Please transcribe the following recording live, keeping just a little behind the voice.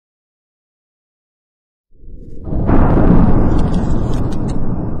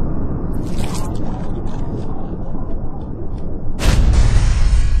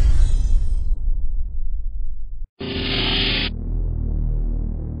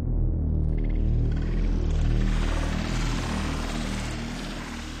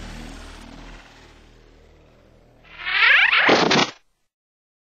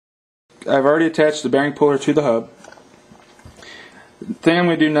I've already attached the bearing puller to the hub. The thing I'm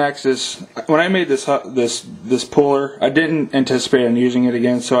going to do next is, when I made this puller, I didn't anticipate on using it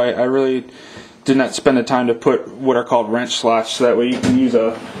again, so I really did not spend the time to put what are called wrench slots, so that way you can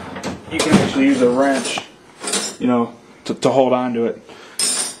actually use a wrench, you know, to hold on to it.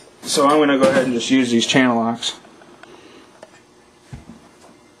 So I'm going to go ahead and just use these channel locks.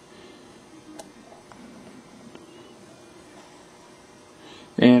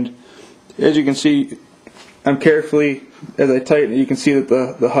 And as you can see, I'm carefully, as I tighten it, you can see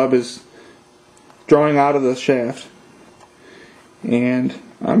that the hub is drawing out of the shaft. And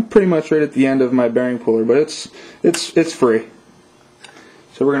I'm pretty much right at the end of my bearing puller, but it's free.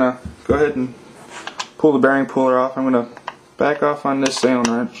 So we're going to go ahead and pull the bearing puller off. I'm going to back off on this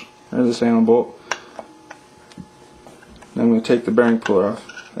Allen wrench, or this Allen bolt. Then I'm going to take the bearing puller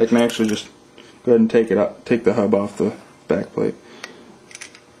off. I can actually just go ahead and take the hub off the back plate.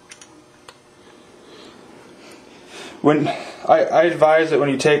 When I advise that when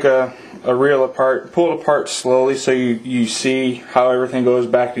you take a reel apart, pull it apart slowly so you see how everything goes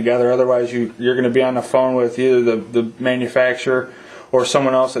back together. Otherwise you're going to be on the phone with either the manufacturer or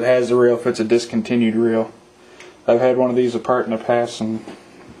someone else that has the reel if it's a discontinued reel. I've had one of these apart in the past, and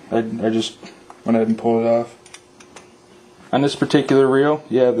I just went ahead and pulled it off. On this particular reel,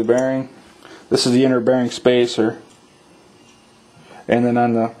 you have the bearing. This is the inner bearing spacer, and then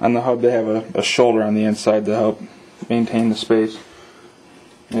on the hub they have a shoulder on the inside to help maintain the space.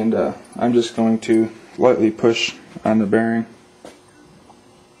 And I'm just going to lightly push on the bearing.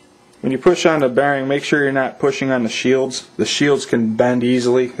 When you push on the bearing, make sure you're not pushing on the shields. The shields can bend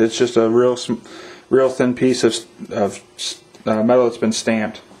easily. It's just a real thin piece of metal that's been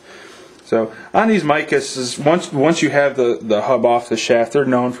stamped. So on these Micas, once you have the hub off the shaft, they're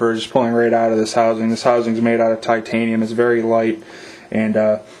known for just pulling right out of this housing. This housing is made out of titanium. It's very light,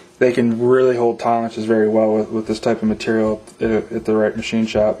 and they can really hold tolerances very well with this type of material at the right machine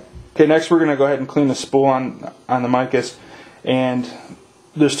shop. Okay, next we're going to go ahead and clean the spool on the Micas, and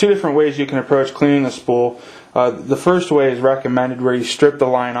there's two different ways you can approach cleaning the spool. The first way is recommended, where you strip the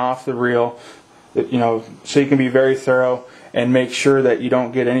line off the reel, so you can be very thorough and make sure that you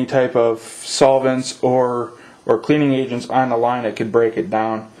don't get any type of solvents or cleaning agents on the line that could break it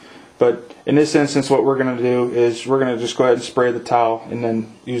down. But in this instance, what we're going to do is we're going to just go ahead and spray the towel, and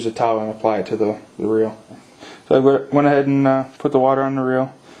then use the towel and apply it to the reel. So I went ahead and put the water on the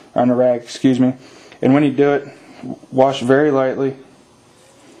reel, on the rag, excuse me. And when you do it, wash very lightly.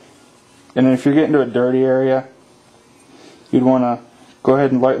 And then if you're getting to a dirty area, you'd want to go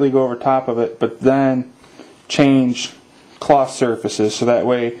ahead and lightly go over top of it, but then change cloth surfaces, so that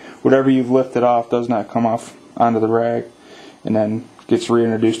way whatever you've lifted off does not come off onto the rag and then gets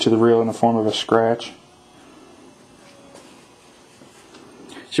reintroduced to the reel in the form of a scratch.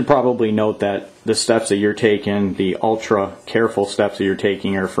 Should probably note that the steps that you're taking, the ultra careful steps that you're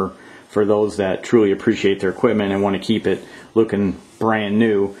taking, are for those that truly appreciate their equipment and want to keep it looking brand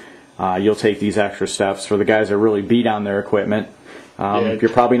new. You'll take these extra steps. For the guys that really beat on their equipment, you're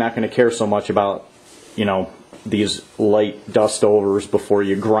probably not going to care so much about, these light dust overs before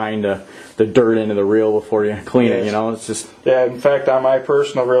you grind the dirt into the reel before you clean it. It's just, yeah. In fact, on my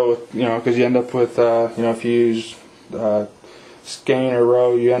personal reel, because you end up with if you use skein or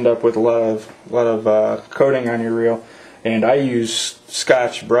row, you end up with a lot of coating on your reel, and I use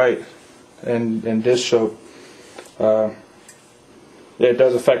Scotch Brite and dish soap. It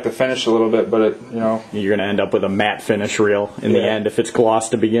does affect the finish a little bit, but you're going to end up with a matte finish reel in the end if it's gloss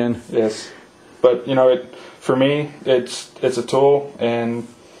to begin. Yes, but for me, it's a tool, and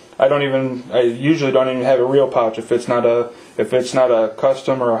I usually don't even have a reel pouch if it's not a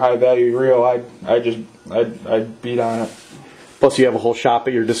custom or a high value reel. I'd beat on it. Plus, you have a whole shop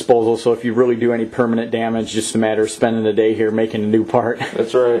at your disposal, so if you really do any permanent damage, just a matter of spending a day here making a new part.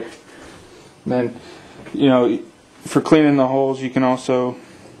 That's right. And then, for cleaning the holes, you can also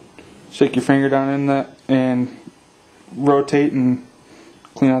stick your finger down in that and rotate and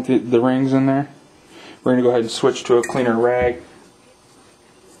clean out the rings in there. We're going to go ahead and switch to a cleaner rag.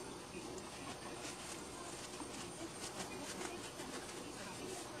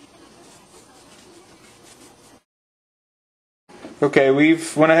 Okay,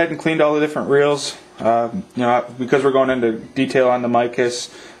 we've went ahead and cleaned all the different reels. Because we're going into detail on the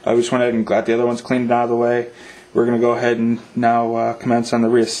Micas, we just went ahead and got the other ones cleaned out of the way. We're going to go ahead and now commence on the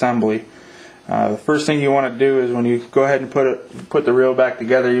reassembly. The first thing you want to do is when you go ahead and put the reel back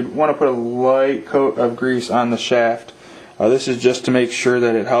together, you want to put a light coat of grease on the shaft. This is just to make sure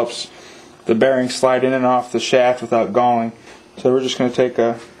that it helps the bearing slide in and off the shaft without galling. So we're just going to take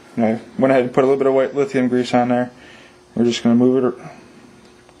went ahead and put a little bit of white lithium grease on there. We're just going to move it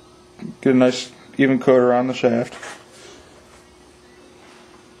get a nice even coat around the shaft.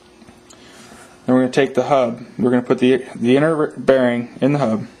 Then we're going to take the hub. We're going to put the inner bearing in the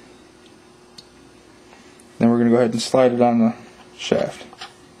hub. Then we're going to go ahead and slide it on the shaft.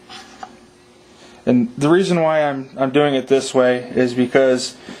 And the reason why I'm doing it this way is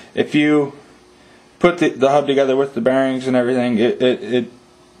because if you put the hub together with the bearings and everything,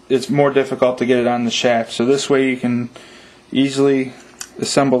 it's more difficult to get it on the shaft. So this way you can easily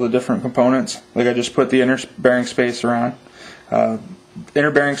assemble the different components. Like I just put the inner bearing spacer on.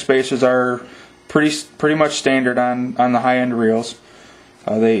 Inner bearing spacers are pretty much standard on the high-end reels.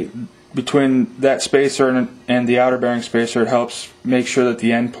 Between that spacer and the outer bearing spacer, it helps make sure that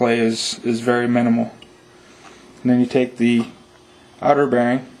the end play is very minimal. And then you take the outer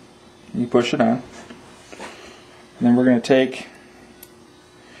bearing and you push it on. And then we're going to take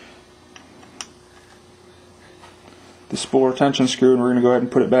the spool retention screw and we're going to go ahead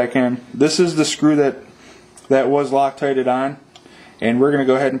and put it back in. This is the screw that was Loctited on, and we're going to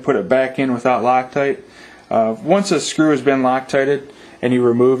go ahead and put it back in without Loctite. Once a screw has been Loctited and you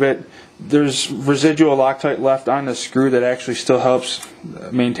remove it, there's residual Loctite left on the screw that actually still helps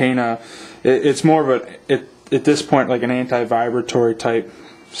maintain it's more of at this point like an anti-vibratory type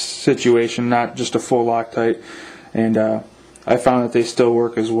situation, not just a full Loctite. And I found that they still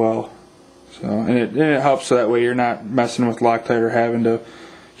work as well. So and it helps so that way you're not messing with Loctite or having to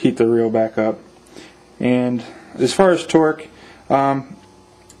heat the reel back up. And as far as torque,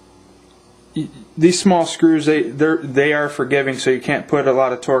 these small screws, they are forgiving, so you can't put a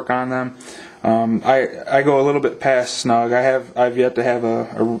lot of torque on them. I go a little bit past snug. I've yet to have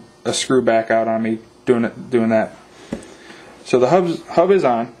a screw back out on me doing that. So the hub is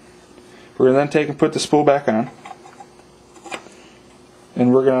on. We're gonna then take and put the spool back on,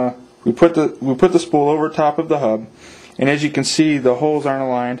 and we put the spool over top of the hub. And as you can see, the holes aren't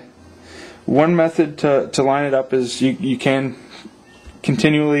aligned. One method to line it up is you can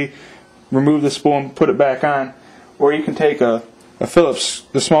continually remove the spool and put it back on, or you can take the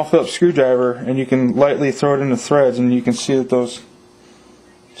small Phillips screwdriver and you can lightly throw it into threads, and you can see that those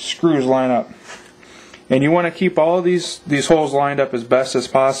screws line up. And you want to keep all of these holes lined up as best as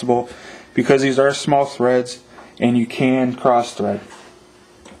possible, because these are small threads and you can cross thread.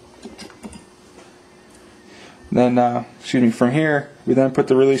 Then from here we then put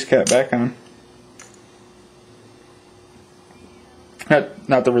the release cap back on.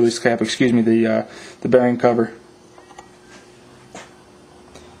 Not the release cap, excuse me, the bearing cover.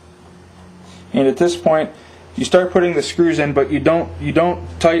 And at this point, you start putting the screws in, but you don't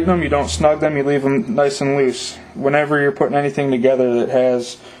tighten them, you don't snug them, you leave them nice and loose. Whenever you're putting anything together that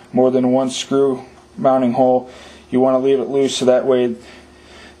has more than one screw mounting hole, you want to leave it loose so that way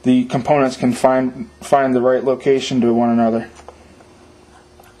the components can find the right location to one another.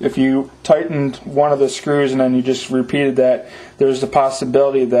 If you tightened one of the screws and then you just repeated that, there's the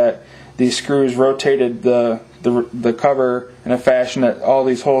possibility that these screws rotated the cover in a fashion that all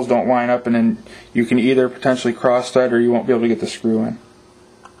these holes don't line up, and then you can either potentially cross thread or you won't be able to get the screw in.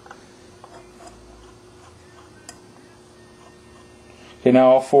 Okay, now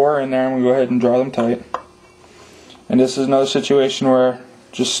all four are in there, and we go ahead and draw them tight. And this is another situation where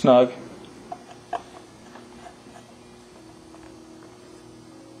just snug.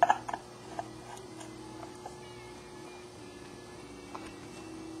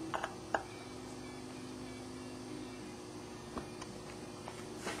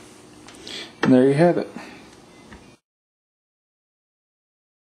 And there you have it.